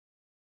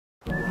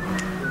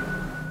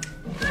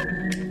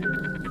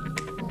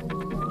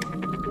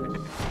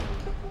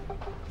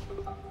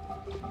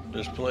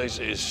This place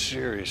is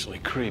seriously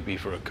creepy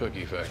for a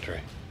cookie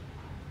factory.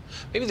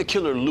 Maybe the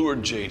killer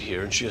lured Jade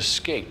here and she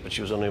escaped, but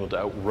she was unable to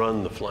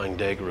outrun the flying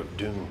dagger of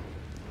doom.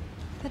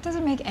 That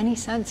doesn't make any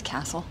sense,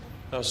 Castle.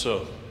 How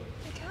so?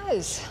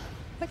 Because,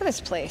 look at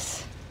this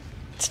place.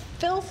 It's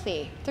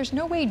filthy. There's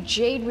no way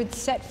Jade would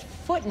set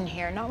foot in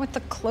here, not with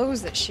the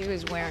clothes that she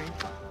was wearing.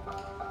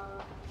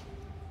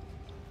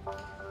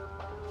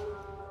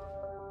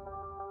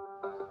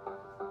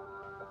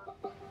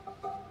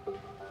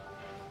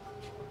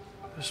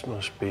 This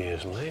must be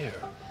his lair.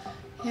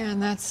 Yeah,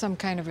 and that's some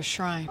kind of a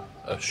shrine.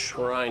 A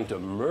shrine to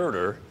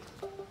murder?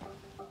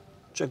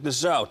 Check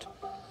this out.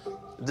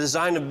 The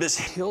design of this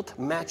hilt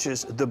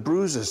matches the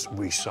bruises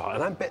we saw,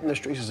 and I'm betting there's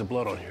traces of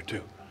blood on here,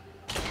 too.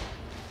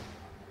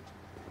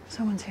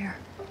 Someone's here.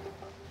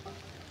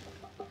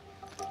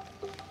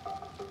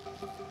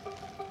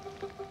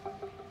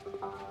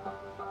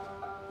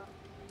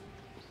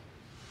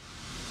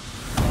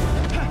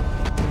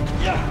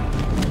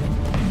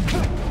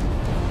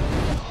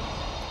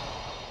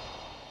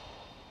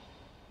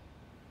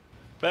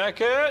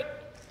 Beckett?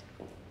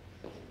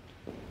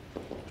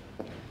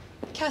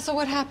 Castle,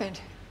 what happened?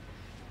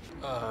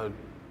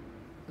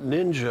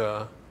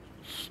 Ninja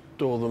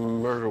stole the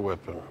murder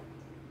weapon.